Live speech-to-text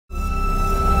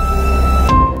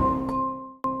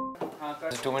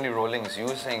too many rollings. You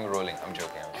were saying rolling. I'm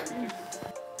joking.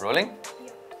 Rolling?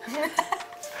 Yeah.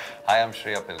 Hi, I'm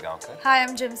Shriya Pilgaonkar. Hi,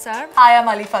 I'm Sarbh. Hi, I'm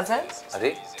Fazal.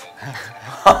 Arey?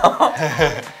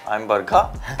 I'm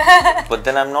Barkha. But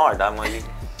then I'm not. I'm only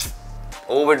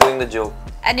overdoing the joke.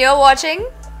 And you're watching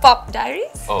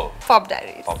Popdiaries? Oh.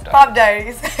 Popdiaries.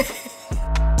 Popdiaries.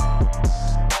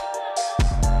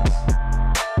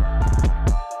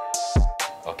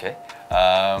 Okay.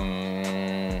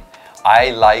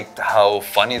 I liked how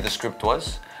funny the script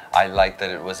was. I liked that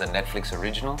it was a Netflix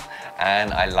original,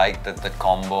 and I liked that the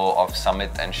combo of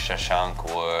Samit and Shashank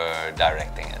were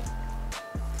directing it.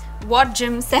 What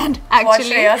Jim said, actually. What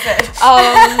Shriya said.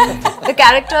 The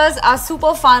characters are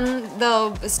super fun.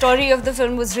 The story of the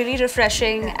film was really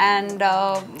refreshing, and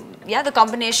yeah, the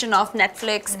combination of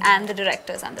Netflix and the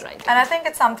directors and the writers. And I think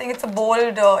it's something. It's a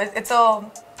bold.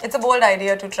 It's a bold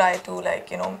idea to try to, like,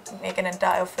 you know, make an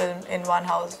entire film in one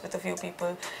house with a few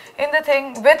people in the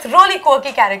thing with really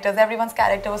quirky characters. Everyone's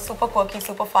character was super quirky,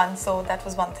 super fun. So that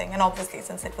was one thing. And obviously,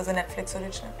 since it was a Netflix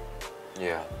original.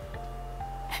 Yeah.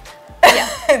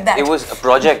 That. It was a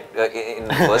project in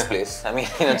the first place. I mean,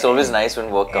 it's always nice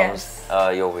when work comes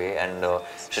your way. And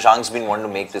Shashank's been wanting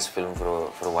to make this film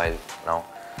for a while now.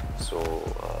 So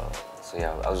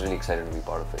yeah, I was really excited to be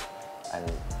part of it.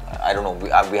 And I don't know,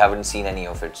 we haven't seen any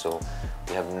of it, so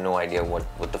we have no idea what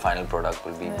the final product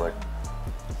will be, but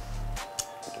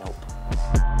we can hope.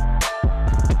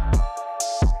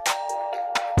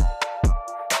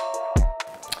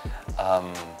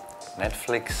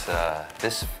 Netflix,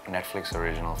 this Netflix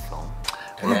original film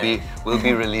will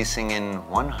be releasing in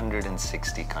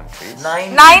 160 countries.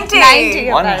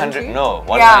 90. 100, no,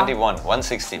 191,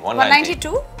 160, 190.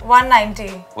 192?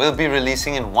 190. Will be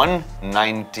releasing in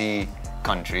 190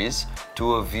 countries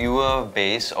to a viewer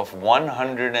base of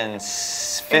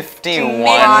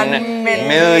 151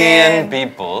 million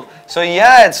people. So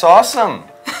yeah, it's awesome.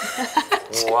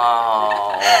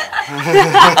 Wow.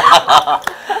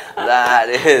 That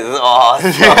is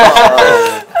awesome.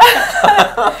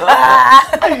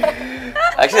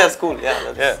 Actually, that's cool.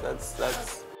 Yeah, that's.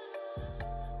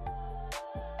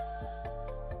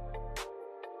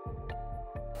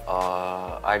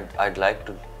 I'd like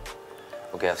to.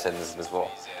 Okay, I've said this before.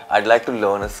 I'd like to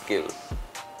learn a skill.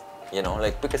 You know,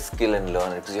 like pick a skill and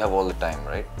learn it because you have all the time,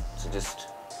 right? So just,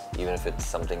 even if it's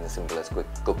something as simple as quick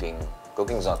cooking.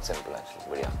 Cooking's not simple actually,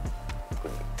 but yeah,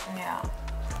 could be. Yeah.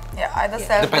 Yeah, either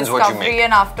self-discovery what you make.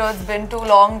 and after it's been too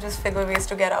long, just figure ways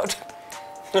to get out.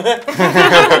 That's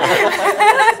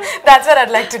what I'd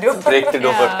like to do. Break the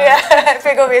door. Yeah,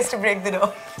 figure ways to break the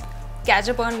door. Catch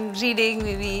up on reading,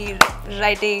 maybe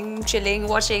writing, chilling,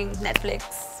 watching Netflix.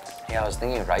 Yeah, I was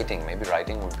thinking writing. Maybe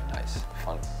writing would be nice,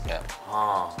 fun. Yeah.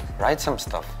 Write some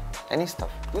stuff, any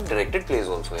stuff. You directed plays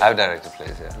also. Yeah? I've directed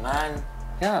plays, yeah. Man.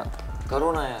 Yeah.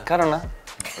 Karo na yaar. Karo na.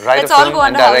 Write Let's a all film go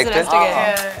and under house direct it. arrest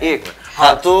again. Ek minute.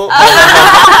 हाँ तो.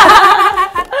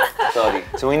 Sorry.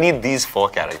 So we need these 4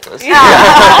 characters.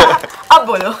 Ab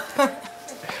bolo.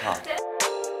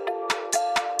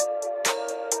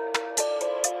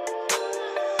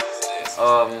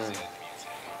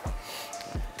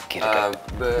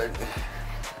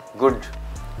 Good.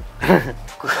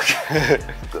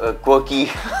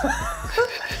 Quirky.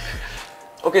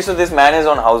 Okay, so this man is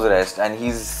on house arrest and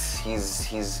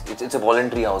it's a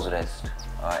voluntary house arrest.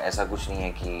 ऐसा कुछ नहीं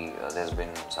है कि there's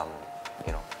been some,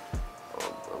 you know,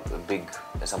 a big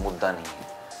ऐसा मुद्दा नहीं है.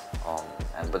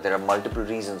 But there are multiple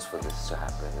reasons for this to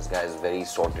happen. This guy is a very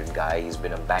sorted guy. He's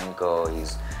been a banker.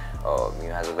 He's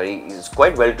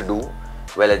quite well to do,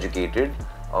 well educated.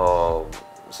 So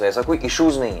ऐसा कोई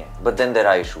issues नहीं है. But then there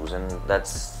are issues, and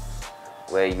that's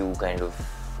where you kind of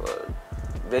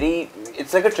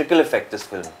it's like a trickle effect, this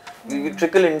film. You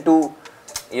trickle into,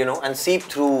 you know, and seep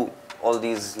through all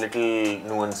these little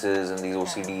nuances and these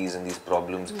OCDs and these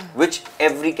problems, which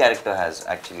every character has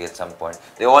actually at some point.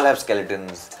 They all have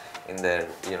skeletons in their,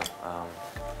 you know,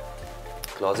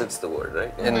 closet's the word,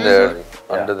 right? In their,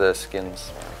 under their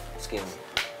skins. Skin.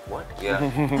 What? Yeah.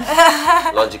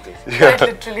 Logically. Quite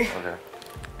literally. Okay.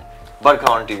 Barkha,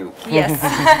 on to you. Yes.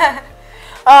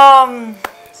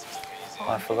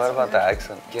 I forgot about the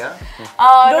accent. Yeah?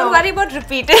 Don't worry about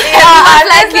repeating. I'm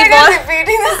like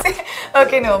repeating the same.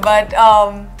 Okay, no, but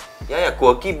Yeah,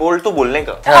 quirky बोल तो बोलने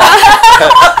का.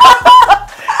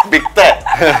 बिकता है.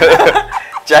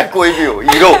 चाहे कोई भी हो,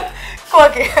 hero.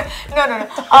 quirky. No.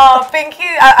 Pinky,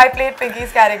 I played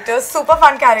Pinky's character. Super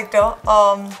fun character.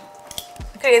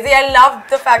 Crazy. I loved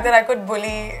the fact that I could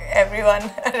bully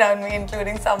everyone around me,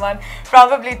 including someone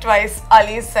probably twice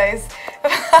Ali's size.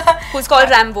 Who's called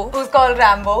Rambo.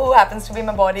 Who happens to be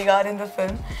my bodyguard in the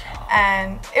film.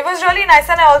 And it was really nice,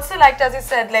 and I also liked, as you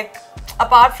said, like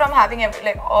apart from having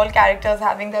all characters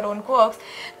having their own quirks,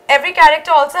 every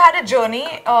character also had a journey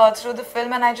through the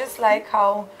film, and I just like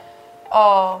how,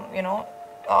 you know,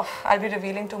 I'll be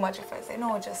revealing too much if I say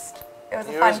no. Just it was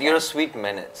a fun. You're a sweet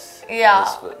menace. Yeah,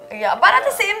 yeah. But at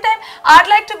the same time, I'd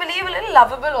like to believe a little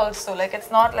lovable also. Like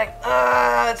it's not like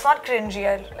it's not cringy.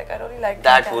 I really like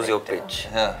that. Was your pitch.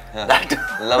 Yeah, yeah. That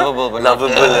Lovable but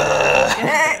lovable.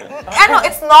 I know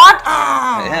it's not.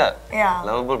 Yeah. Yeah.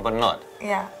 Lovable but not.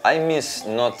 Yeah. I miss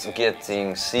not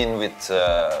getting seen with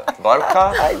Barkha.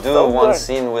 I do one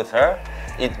scene with her.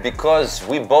 It because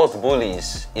we both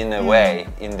bullies in a way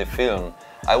in the film.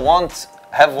 I want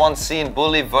have one scene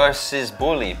bully versus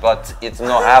bully, but it's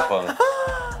not happen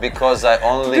because I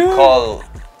only call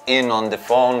in on the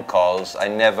phone calls. I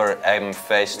never am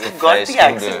face to face. Got the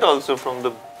accent also from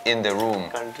the room.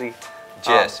 Country.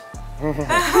 Yes.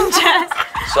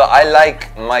 So I like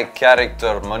my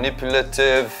character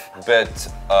manipulative, but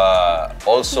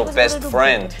also best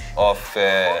friend of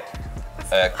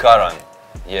Karan.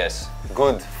 Yes,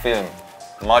 good film.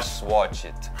 Must watch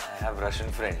it. I have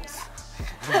Russian friends.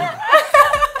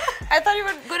 I thought you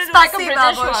were going to do like a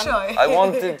British one. Sure. I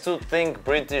wanted to think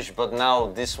British, but now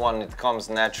this one it comes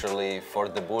naturally for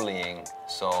the bullying.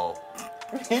 So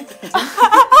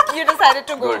You decided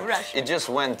to go Russian. it just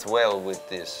went well with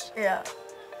this. Yeah.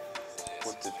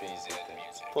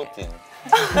 Putin.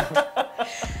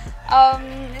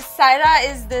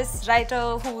 Saira is this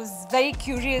writer who's very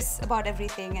curious about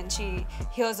everything, and she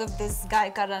hears of this guy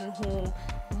Karan who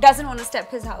doesn't want to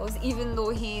step his house even though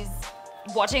he's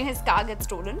watching his car get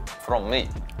stolen. From me,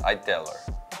 I tell her.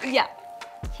 Yeah,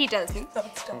 he tells me.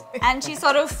 Don't stop. And she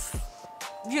sort of,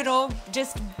 you know,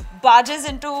 just barges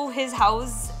into his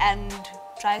house and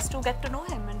tries to get to know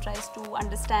him and tries to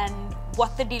understand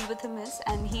what the deal with him is.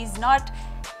 And he's not,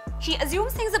 she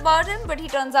assumes things about him, but he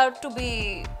turns out to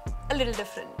be a little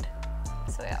different.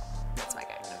 So yeah, that's my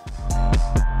character.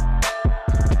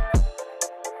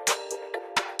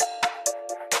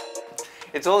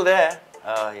 It's all there.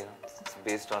 You know, it's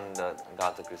based on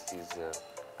Agatha Christie's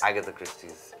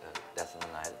Death on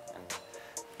the Nile, and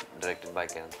directed by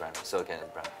Sir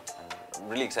Kenneth Branagh. And I'm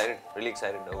really excited.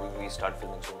 We start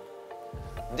filming soon.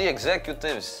 The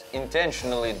executives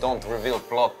intentionally don't reveal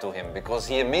plot to him because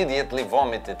he immediately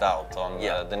vomited out on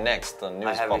the next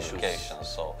news publication.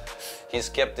 So he's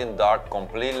kept in dark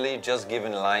completely, just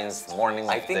giving lines morning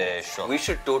of the show. We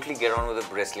should totally get on with a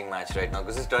wrestling match right now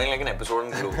because it's turning like an episode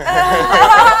on Glue.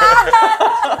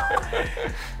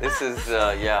 This is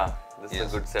this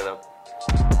is a good setup.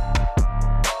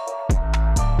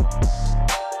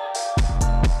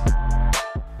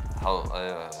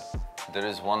 There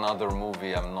is one other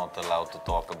movie I'm not allowed to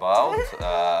talk about.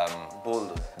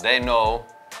 Bold. They know,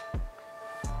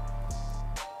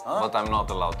 but I'm not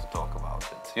allowed to talk about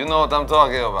it. You know what I'm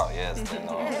talking about? Yes, they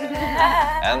know.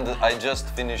 And I just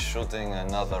finished shooting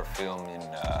another film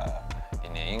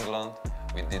in England.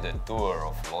 We did a tour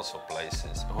of lots of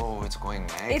places. Oh, it's going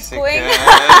Mexican. It's going.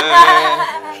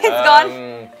 It's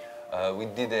gone. We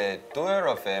did a tour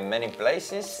of many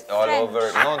places all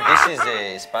over. No, this is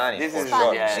Spanish This for is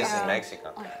sure. Spanish. This is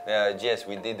Mexican. Yes,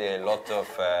 we did a lot of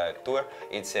tour.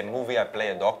 It's a movie. I play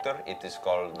a doctor. It is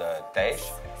called Tej.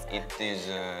 It is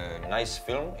a nice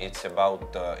film. It's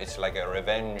about it's like a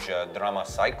revenge drama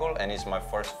cycle, and it's my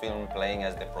first film playing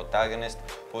as the protagonist,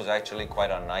 who's actually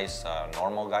quite a nice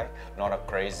normal guy, not a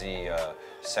crazy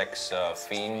sex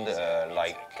fiend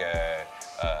like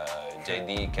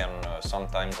JD can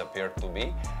sometimes appear to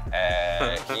be.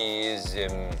 He is.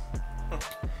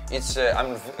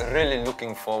 I'm really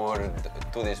looking forward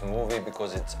to this movie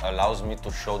because it allows me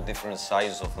to show different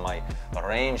sides of my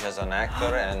range as an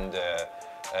actor, and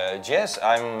yes,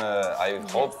 I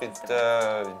hope it.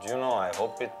 You know, I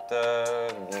hope it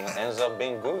ends up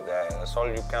being good. That's all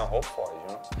you can hope for.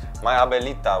 You know, my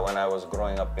abuelita, when I was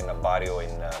growing up in a barrio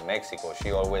in Mexico,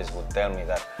 she always would tell me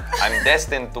that I'm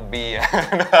destined to be.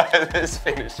 Let's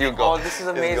finish. You go. Oh, this is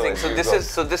amazing.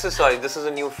 This is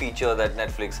a new feature that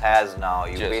Netflix has now.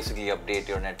 You basically update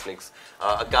your Netflix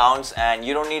accounts, and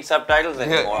you don't need subtitles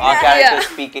anymore. Our characters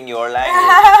speak in your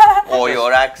language or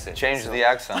your accent. Change the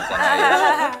accent and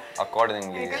I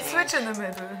accordingly. You can switch in the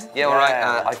middle. Yeah, all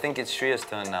right. I think it's Shriya's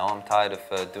turn now. I'm tired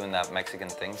of doing that Mexican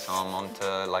thing, so I'm on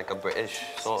to like a British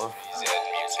sort of.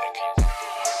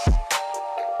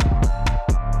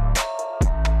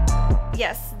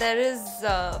 Yes, there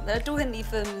are two Hindi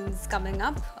films coming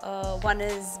up. One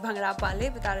is Bhangra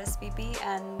Pale with RSPP,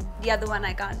 and the other one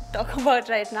I can't talk about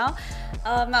right now.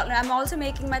 I'm also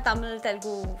making my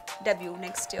Tamil-Telugu debut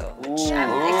next year, which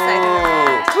I'm excited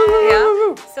about.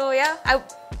 Yeah. So yeah,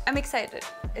 I'm excited.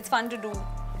 It's fun to do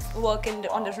work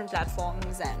on different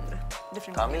platforms and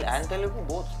different Tamil mediums. and Telugu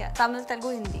both. Yeah, Tamil, Telugu,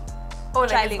 Hindi. Oh,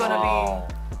 like it's Trilingual. gonna Wow.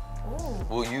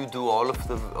 Will you do all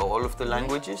of the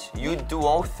languages? You do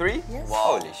all three? Yes. Wow.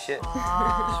 Holy shit.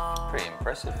 It's pretty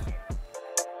impressive.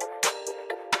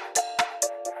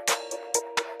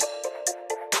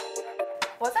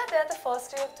 Was I there the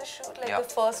first day of the shoot? Like Yeah. the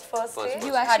first day?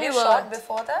 You Had actually you were. shot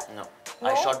before that? No. No?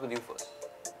 I shot with you first.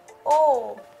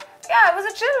 Oh. Yeah, it was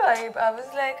a chill vibe. I was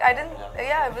like, I didn't,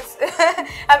 yeah, it was,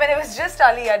 I mean, it was just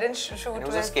Ali. I didn't shoot And it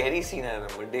was with. a scary scene, I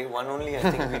remember. Day one only, I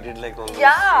think we did like all those.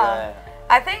 Yeah.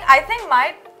 I think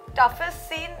my toughest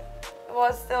scene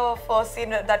was the first scene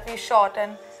that we shot,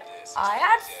 and I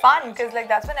had fun because like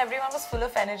that's when everyone was full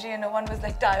of energy and no one was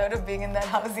like tired of being in that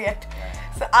house yet.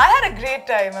 So I had a great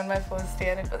time on my first day,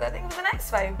 and I think it was a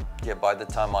nice vibe. Yeah, by the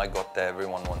time I got there,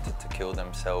 everyone wanted to kill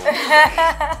themselves.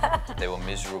 They were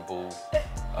miserable.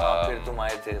 फिर तुम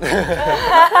आए थे.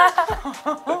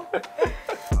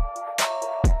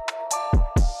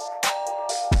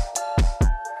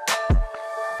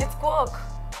 It's quirk.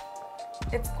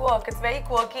 It's quirk. It's very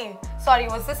quirky. Sorry,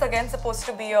 was this again supposed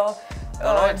to be a?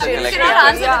 No, it's a chill? collective. You cannot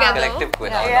answer Yeah. together. Collective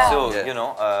question. Yeah. So Yeah. you know,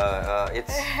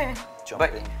 it's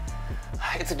but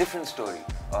it's a different story.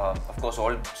 Of course,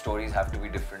 all stories have to be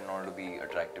different in order to be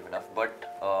attractive enough. But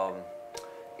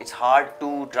it's hard to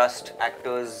trust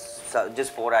actors,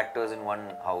 just 4 actors in one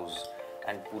house,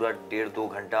 and पूरा 1.5-2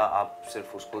 घंटा आप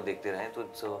सिर्फ उसको देखते रहें तो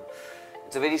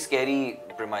it's a very scary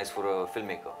premise for a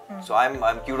filmmaker. So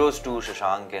I'm kudos to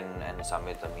Shashank and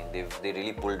Samit. I mean, they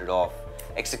really pulled it off,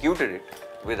 executed it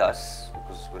with us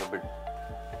because we're a bit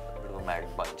of a mad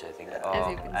bunch, I think. As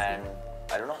you can see. And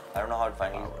I don't know how it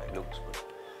finally looks, but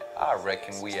I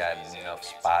reckon we had enough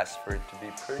spice for it to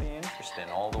be pretty interesting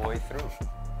all the way through.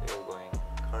 they were going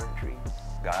country.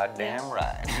 Goddamn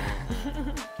right.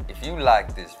 If you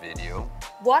like this video,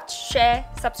 Watch, share,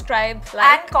 subscribe, And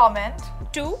like comment.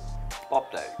 to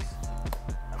Popdiaries.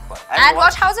 and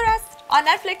watch House Arrest on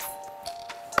Netflix.